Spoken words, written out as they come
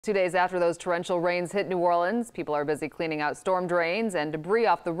2 days after those torrential rains hit New Orleans, people are busy cleaning out storm drains and debris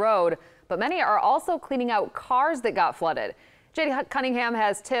off the road, but many are also cleaning out cars that got flooded. JD Cunningham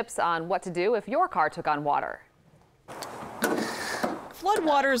has tips on what to do if your car took on water.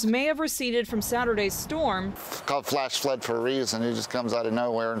 Floodwaters may have receded from Saturday's storm. It's called flash flood for a reason. It just comes out of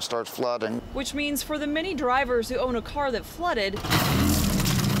nowhere and starts flooding. Which means for the many drivers who own a car that flooded,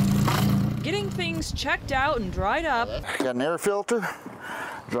 getting things checked out and dried up Got an air filter,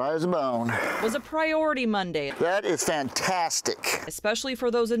 dry as a bone. Was a priority Monday. That is fantastic. Especially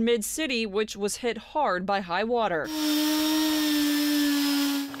for those in Mid-City, which was hit hard by high water.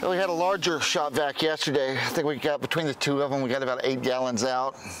 We had a larger shop vac yesterday. I think we got, between the two of them, we got about 8 gallons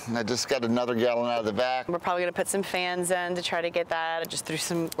out. And I just got another gallon out of the vac. We're probably gonna put some fans in to try to get that. I just threw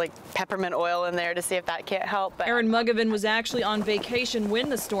some peppermint oil in there to see if that can't help. But Erin Mugavin was actually on vacation when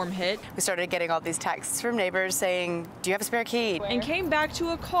the storm hit. we started getting all these texts from neighbors saying, do you have a spare key? And came back to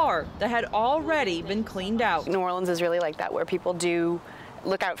a car that had already been cleaned out. New Orleans is really like that, where people do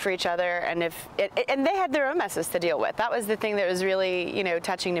look out for each other, and and they had their own messes to deal with. That was the thing that was really,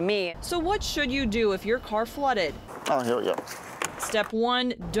 touching to me. So what should you do if your car flooded? Oh, here we go. Step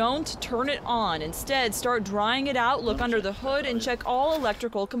 1, don't turn it on. Instead, start drying it out, look under the hood, and check all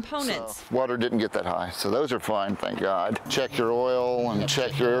electrical components. Water didn't get that high, so those are fine, thank God. Check your oil and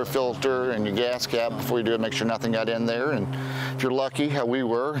check your air filter and your gas cap before you do it. Make sure nothing got in there. And if you're lucky, how we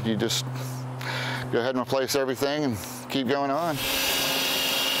were, you just go ahead and replace everything and keep going on.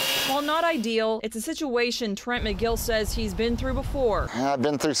 While not ideal, it's a situation Trent McGill says he's been through before. I've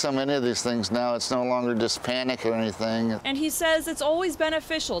been through so many of these things now, it's no longer just panic or anything. And he says it's always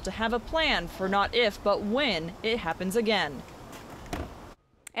beneficial to have a plan for not if, but when it happens again.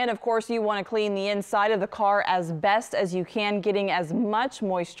 And of course, you want to clean the inside of the car as best as you can, getting as much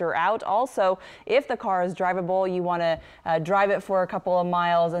moisture out. Also, if the car is drivable, you want to drive it for a couple of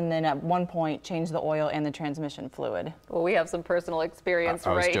miles and then at one point change the oil and the transmission fluid. Well, we have some personal experience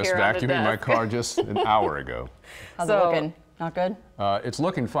right here. I was just vacuuming my car just an hour ago. How's it looking? Not good? It's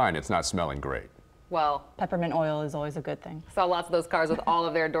looking fine. It's not smelling great. Well, peppermint oil is always a good thing. Saw lots of those cars with all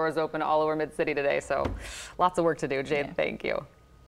of their doors open all over Mid-City today, so lots of work to do. Jade, thank you.